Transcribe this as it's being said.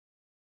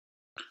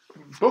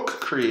Book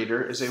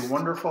Creator is a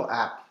wonderful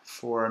app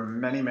for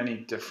many, many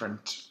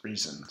different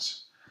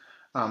reasons.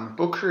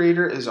 Book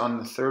Creator is on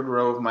the third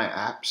row of my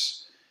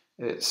apps.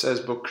 It says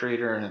Book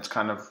Creator and it's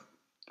kind of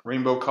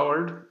rainbow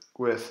colored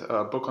with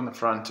a book on the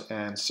front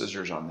and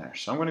scissors on there.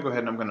 So I'm going to go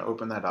ahead and I'm going to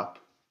open that up.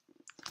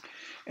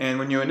 And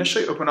when you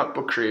initially open up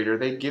Book Creator,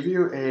 they give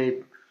you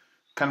a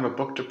kind of a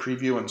book to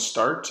preview and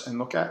start and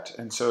look at.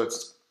 And so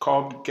it's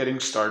called Getting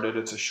Started.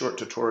 It's a short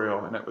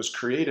tutorial and it was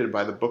created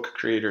by the Book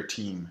Creator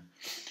team.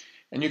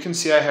 And you can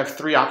see I have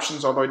three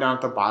options all the way down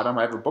at the bottom.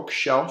 I have a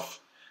bookshelf,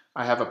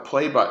 I have a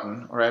play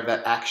button, or I have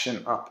that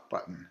action up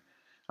button.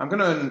 I'm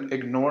going to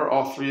ignore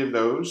all three of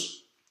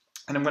those,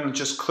 and I'm going to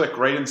just click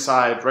right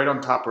inside, right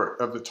on top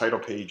of the title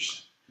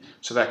page,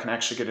 so that I can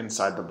actually get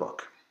inside the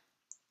book.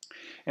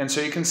 And so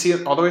you can see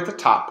it all the way at the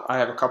top. I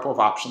have a couple of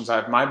options. I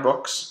have my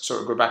books, so it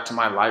will go back to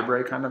my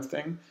library kind of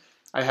thing.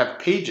 I have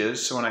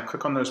pages, so when I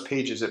click on those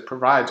pages, it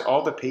provides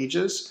all the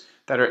pages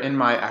that are in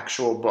my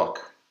actual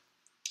book.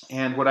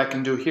 And what I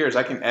can do here is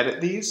I can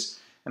edit these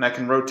and I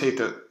can rotate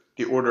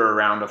the order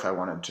around if I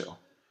wanted to.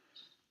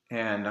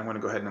 And I'm going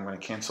to go ahead and I'm going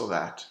to cancel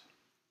that.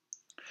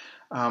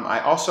 I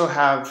also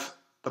have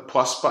the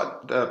plus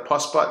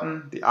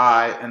button, the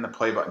I, and the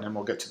play button, and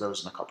we'll get to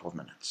those in a couple of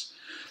minutes.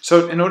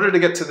 So in order to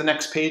get to the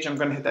next page, I'm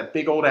going to hit that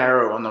big old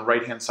arrow on the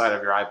right-hand side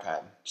of your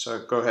iPad.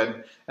 So go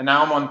ahead, and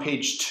now I'm on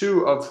page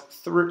 2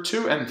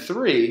 and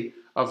 3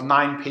 of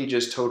 9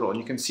 pages total. And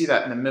you can see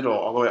that in the middle,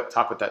 all the way up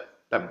top with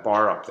that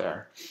bar up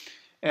there.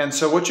 And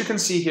so what you can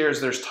see here is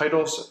there's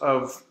titles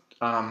of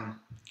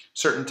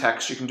certain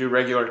text. You can do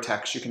regular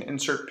text. You can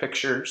insert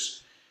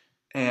pictures,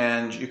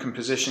 and you can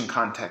position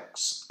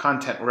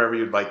content wherever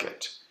you'd like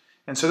it.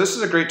 And so this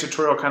is a great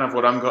tutorial, kind of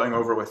what I'm going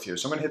over with you.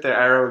 So I'm going to hit the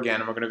arrow again,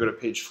 and we're going to go to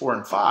page 4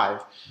 and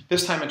 5.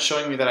 This time it's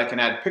showing me that I can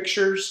add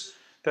pictures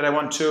that I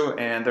want to,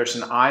 and there's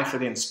an eye for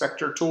the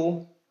inspector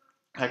tool.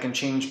 I can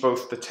change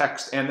both the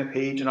text and the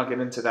page, and I'll get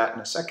into that in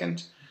a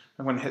second.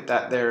 I'm going to hit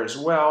that there as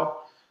well.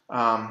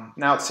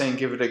 Now it's saying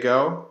give it a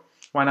go.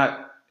 Why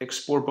not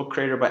explore Book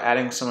Creator by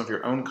adding some of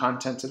your own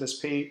content to this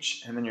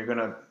page, and then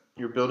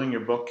you're building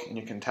your book, and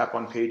you can tap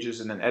on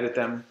pages and then edit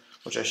them,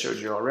 which I showed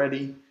you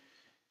already.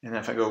 And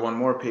if I go one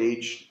more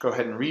page, go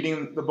ahead and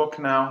reading the book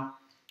now.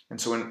 And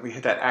so when we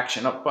hit that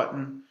action up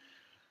button,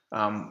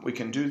 we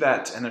can do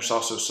that, and there's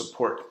also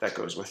support that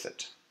goes with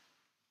it.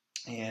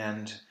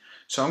 And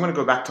so I'm going to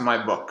go back to my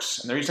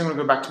books. And the reason I'm going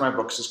to go back to my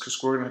books is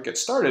because we're going to get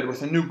started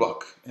with a new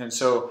book. And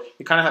so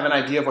you kind of have an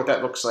idea of what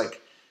that looks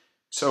like.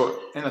 So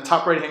in the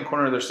top right-hand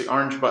corner, there's the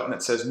orange button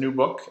that says New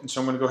Book. And so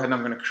I'm going to go ahead and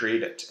I'm going to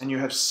create it. And you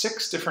have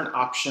 6 different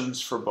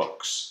options for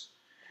books.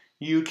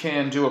 You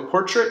can do a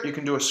portrait, you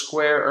can do a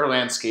square, or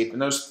landscape.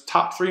 And those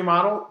top 3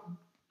 model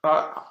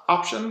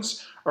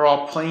options are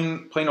all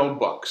plain old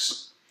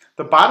books.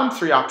 The bottom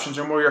 3 options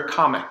are more your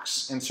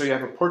comics. And so you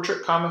have a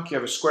portrait comic, you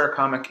have a square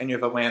comic, and you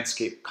have a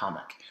landscape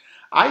comic.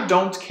 I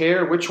don't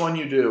care which one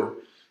you do.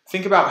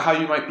 Think about how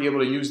you might be able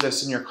to use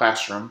this in your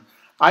classroom.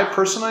 I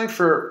personally,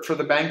 for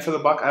the bang for the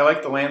buck, I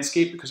like the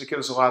landscape because it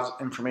gives a lot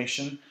of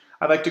information.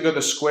 I like to go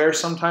the square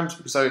sometimes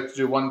because I like to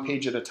do 1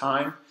 page at a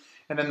time.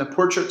 And then the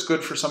portrait's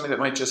good for somebody that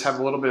might just have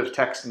a little bit of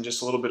text and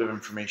just a little bit of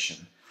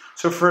information.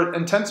 So for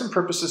intents and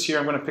purposes here,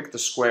 I'm going to pick the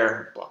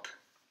square book.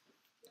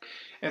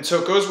 And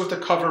so it goes with the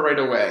cover right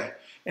away.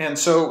 And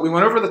so we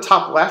went over the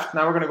top left,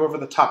 now we're going to go over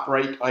the top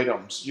right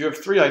items. You have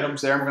 3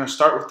 items there, and we're going to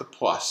start with the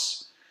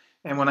plus.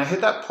 And when I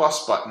hit that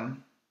plus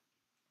button,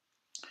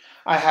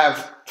 I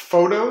have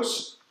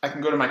photos, I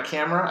can go to my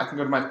camera, I can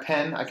go to my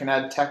pen, I can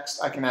add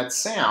text, I can add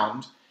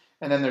sound,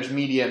 and then there's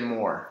media and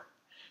more.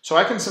 So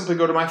I can simply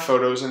go to my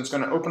photos, and it's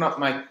going to open up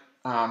my,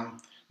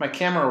 my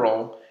camera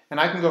roll, and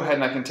I can go ahead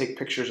and I can take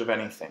pictures of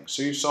anything.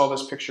 So you saw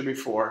this picture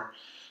before.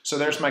 So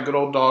there's my good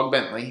old dog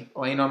Bentley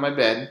laying on my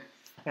bed.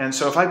 And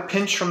so if I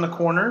pinch from the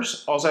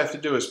corners, all I have to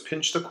do is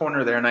pinch the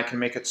corner there and I can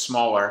make it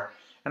smaller.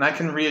 And I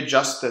can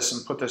readjust this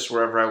and put this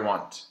wherever I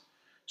want.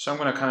 So I'm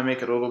going to kind of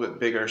make it a little bit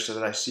bigger so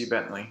that I see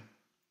Bentley.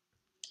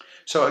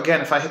 So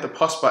again, if I hit the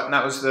plus button,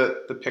 that was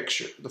the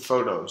picture, the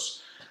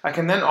photos. I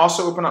can then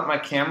also open up my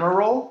camera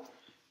roll,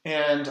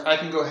 and I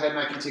can go ahead and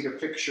I can take a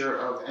picture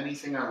of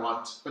anything I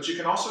want. But you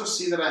can also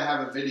see that I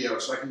have a video,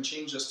 so I can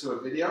change this to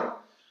a video.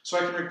 So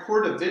I can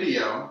record a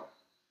video,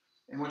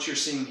 and what you're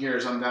seeing here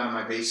is I'm down in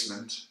my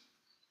basement.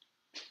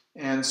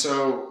 And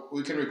so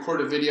we can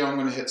record a video. I'm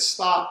going to hit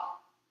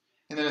stop,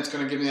 and then it's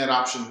going to give me that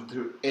option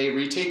to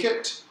retake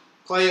it,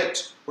 play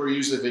it, or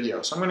use the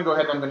video. So I'm going to go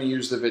ahead and I'm going to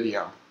use the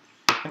video.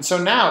 And so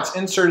now it's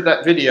inserted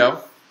that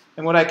video,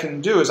 and what I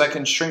can do is I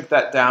can shrink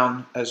that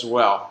down as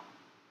well.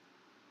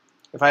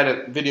 If I had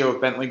a video of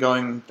Bentley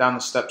going down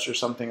the steps or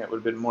something, it would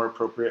have been more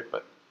appropriate,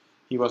 but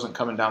he wasn't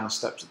coming down the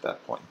steps at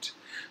that point.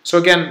 So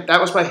again, that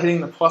was by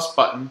hitting the plus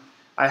button.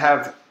 I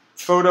have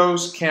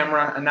photos,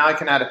 camera, and now I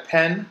can add a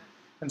pen.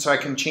 And so I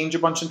can change a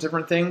bunch of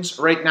different things.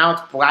 Right now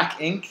it's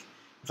black ink.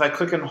 If I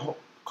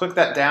click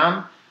that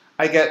down,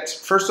 I get,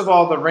 first of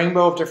all, the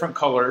rainbow of different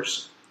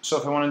colors. So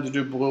if I wanted to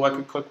do blue, I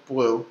could click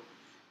blue.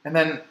 And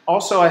then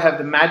also I have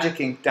the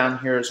magic ink down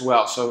here as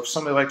well. So if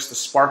somebody likes the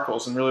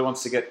sparkles and really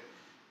wants to get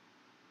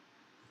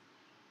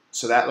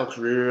So that looks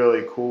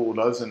really cool,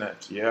 doesn't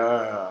it?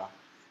 Yeah.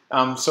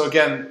 So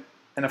again,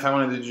 and if I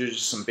wanted to do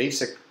just some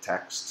basic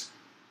text,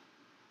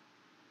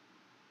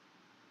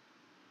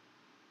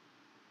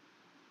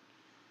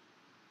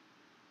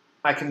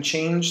 I can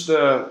change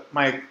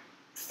my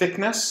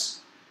thickness,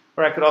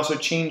 or I could also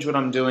change what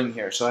I'm doing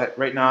here. So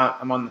right now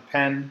I'm on the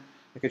pen.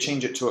 I could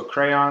change it to a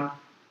crayon.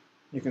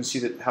 You can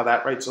see how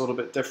that writes a little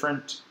bit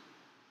different.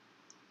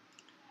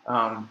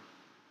 I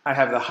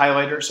have the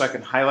highlighter, so I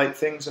can highlight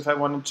things if I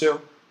wanted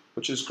to,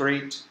 which is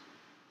great.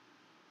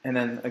 And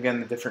then again,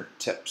 the different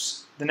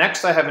tips. The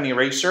next I have an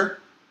eraser,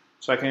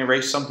 so I can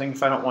erase something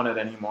if I don't want it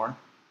anymore.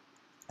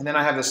 And then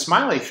I have the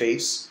smiley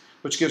face,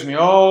 which gives me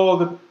all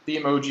the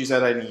emojis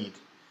that I need.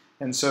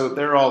 And so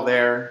they're all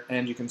there,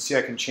 and you can see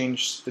I can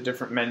change the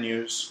different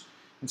menus.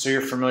 And so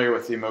you're familiar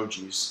with the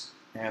emojis.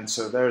 And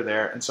so they're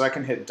there, and so I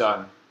can hit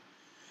done.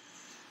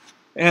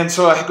 And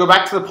so I go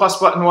back to the plus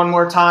button one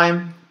more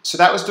time. So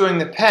that was doing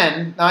the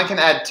pen. Now I can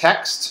add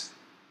text.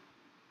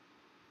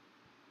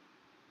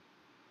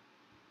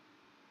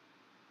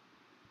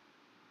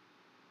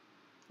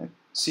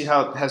 See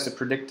how it has the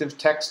predictive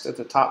text at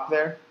the top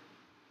there?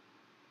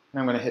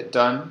 And I'm going to hit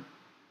done.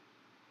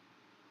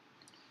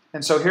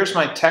 And so here's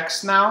my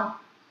text now.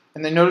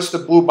 And then notice the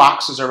blue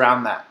boxes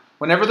around that.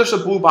 Whenever there's a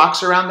blue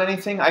box around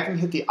anything, I can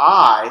hit the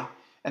I,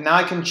 and now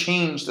I can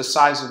change the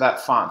size of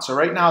that font. So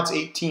right now it's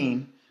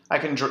 18. I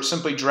can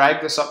simply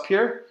drag this up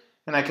here,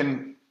 and I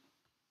can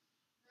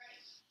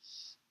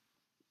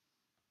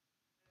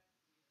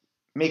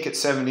make it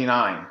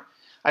 79.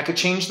 I could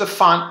change the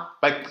font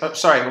by,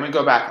 let me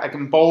go back. I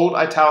can bold,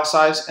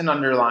 italicize, and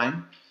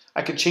underline.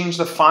 I could change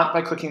the font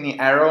by clicking the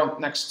arrow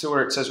next to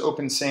where it says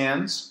Open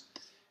Sans.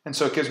 And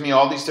so it gives me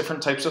all these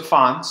different types of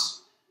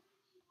fonts.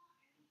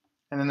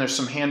 And then there's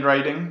some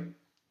handwriting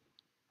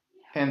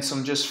and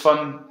some just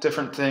fun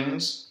different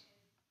things.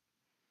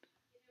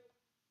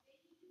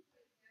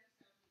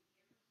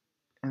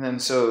 And then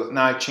so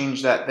now I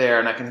change that there,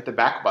 and I can hit the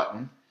back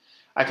button.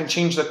 I can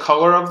change the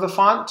color of the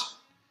font.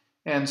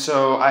 And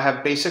so I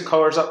have basic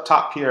colors up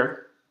top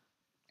here.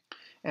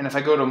 And if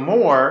I go to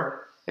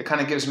more, it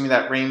kind of gives me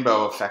that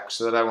rainbow effect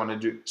so that I want to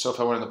do, so if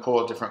I wanted to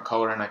pull a different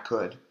color, and I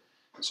could.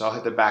 So I'll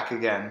hit the back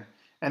again.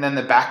 And then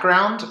the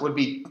background would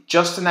be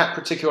just in that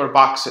particular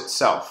box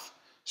itself.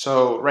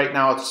 So right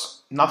now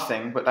it's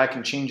nothing, but I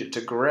can change it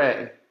to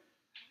gray.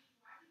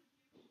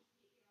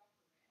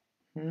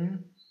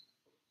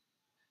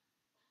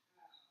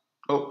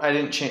 Oh, I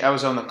didn't change, I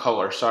was on the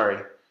color,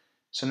 sorry.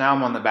 So now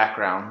I'm on the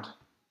background.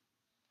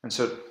 And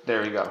so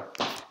there we go.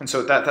 And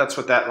so that's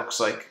what that looks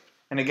like.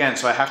 And again,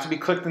 so I have to be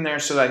clicked in there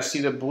so that I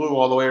see the blue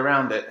all the way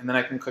around it, and then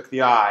I can click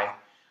the eye.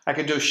 I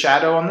could do a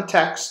shadow on the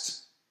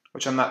text,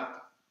 which I'm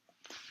not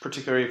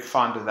particularly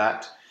fond of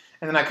that.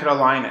 And then I could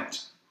align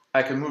it.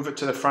 I could move it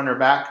to the front or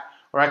back,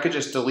 or I could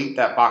just delete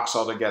that box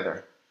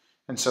altogether.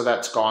 And so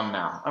that's gone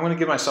now. I'm going to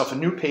give myself a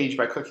new page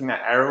by clicking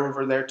that arrow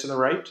over there to the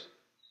right.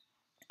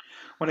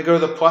 When I go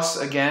to the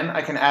plus again,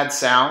 I can add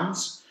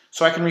sounds.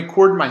 So I can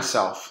record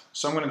myself.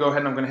 So I'm going to go ahead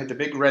and I'm going to hit the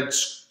big red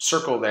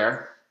circle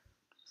there.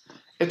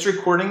 It's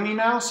recording me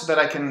now so that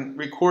I can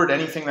record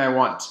anything that I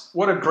want.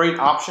 What a great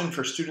option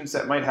for students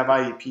that might have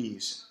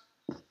IEPs.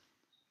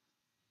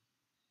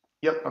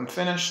 Yep, I'm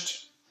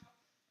finished.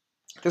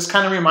 This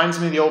kind of reminds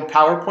me of the old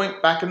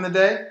PowerPoint back in the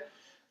day.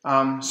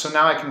 So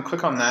now I can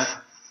click on that.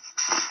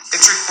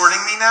 It's recording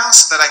me now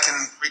so that I can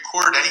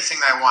record anything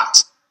that I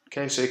want.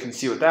 Okay, so you can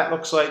see what that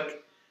looks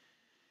like.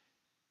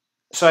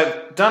 So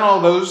I've done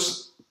all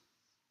those,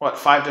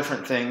 5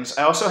 different things.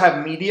 I also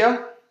have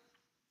media.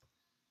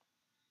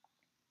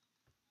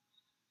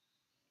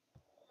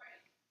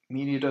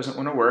 Media doesn't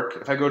want to work.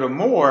 If I go to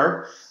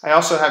more, I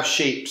also have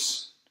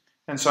shapes.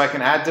 And so I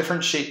can add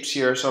different shapes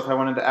here. So if I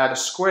wanted to add a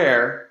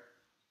square,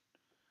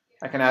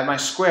 I can add my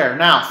square.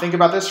 Now, think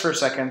about this for a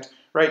second.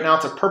 Right now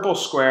it's a purple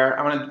square.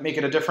 I want to make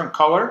it a different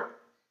color.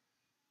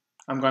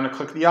 I'm going to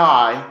click the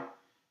eye,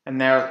 and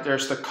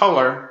there's the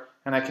color,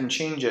 and I can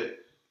change it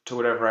to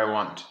whatever I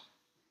want.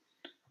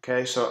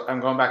 Okay, so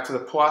I'm going back to the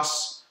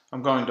plus.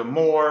 I'm going to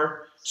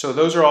more. So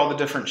those are all the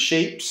different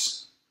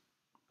shapes.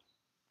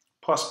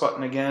 Plus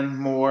button again,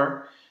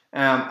 more.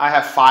 I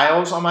have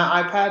files on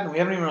my iPad. We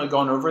haven't even really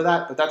gone over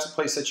that, but that's a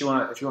place that you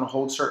want to, if you want to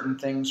hold certain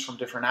things from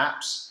different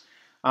apps.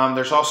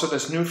 There's also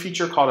this new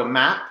feature called a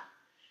map.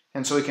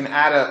 And so we can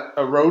add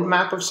a road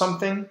map of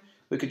something.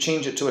 We could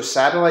change it to a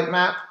satellite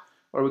map,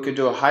 or we could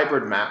do a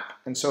hybrid map.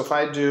 And so if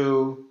I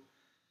do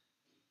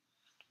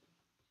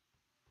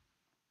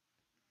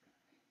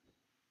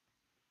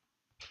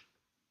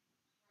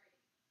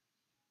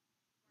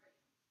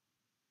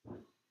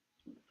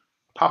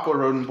Poplar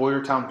Road in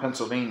Boyertown,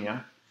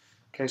 Pennsylvania.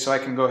 Okay, so I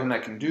can go ahead and I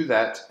can do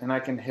that, and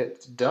I can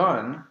hit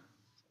done,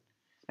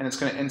 and it's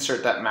going to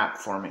insert that map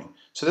for me.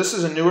 So this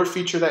is a newer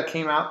feature that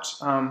came out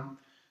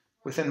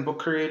within Book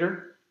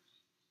Creator.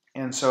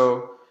 And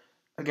so,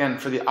 again,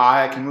 for the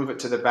eye, I can move it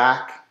to the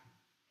back.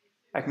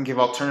 I can give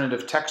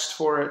alternative text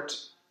for it.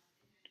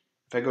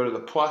 If I go to the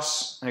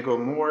plus, and I go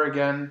more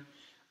again.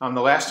 The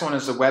last one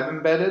is the web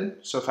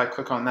embedded. So if I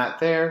click on that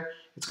there,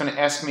 it's going to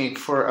ask me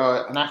for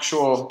an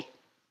actual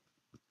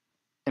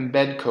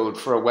embed code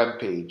for a web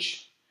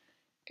page.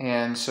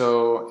 And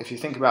so if you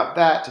think about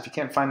that, if you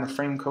can't find the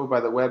frame code by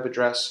the web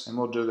address, and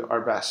we'll do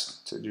our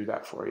best to do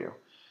that for you.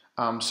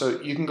 So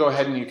you can go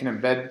ahead and you can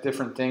embed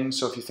different things.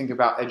 So if you think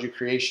about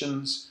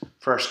EduCreations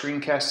for our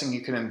screencasting,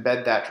 you can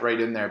embed that right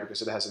in there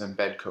because it has an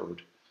embed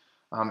code.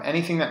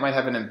 Anything that might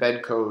have an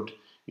embed code,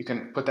 you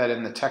can put that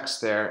in the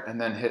text there and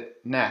then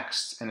hit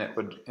next, and it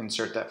would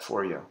insert that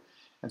for you.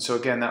 And so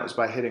again, that was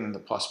by hitting the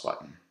plus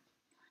button.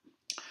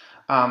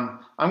 I'm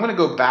going to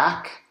go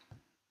back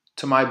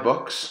to my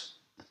books,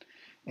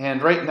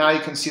 and right now you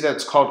can see that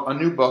it's called A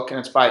New Book, and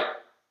it's by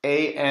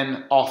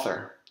A.N.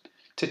 Author.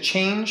 To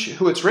change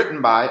who it's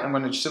written by, I'm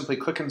going to just simply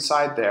click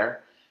inside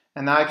there,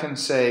 and now I can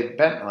say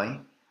Bentley,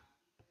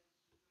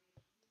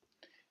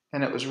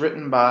 and it was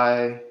written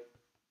by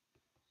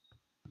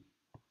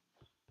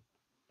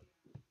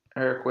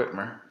Eric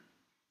Whitmer,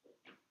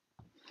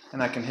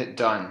 and I can hit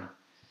done.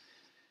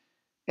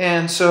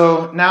 And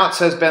so now it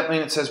says Bentley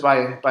and it says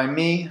by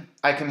me.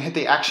 I can hit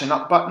the action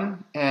up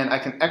button and I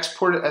can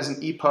export it as an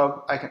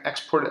EPUB, I can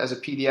export it as a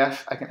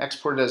PDF, I can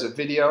export it as a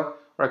video,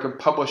 or I can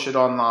publish it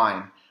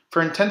online.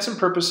 For intents and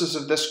purposes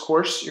of this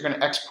course, you're going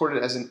to export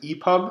it as an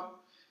EPUB.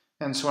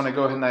 And so when I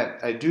go ahead and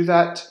I do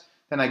that,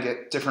 then I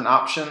get different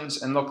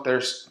options. And look,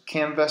 there's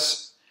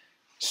Canvas,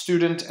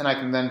 student, and I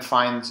can then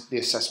find the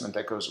assessment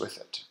that goes with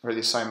it, or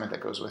the assignment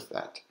that goes with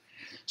that.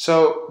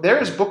 So there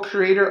is Book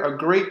Creator, a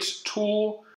great tool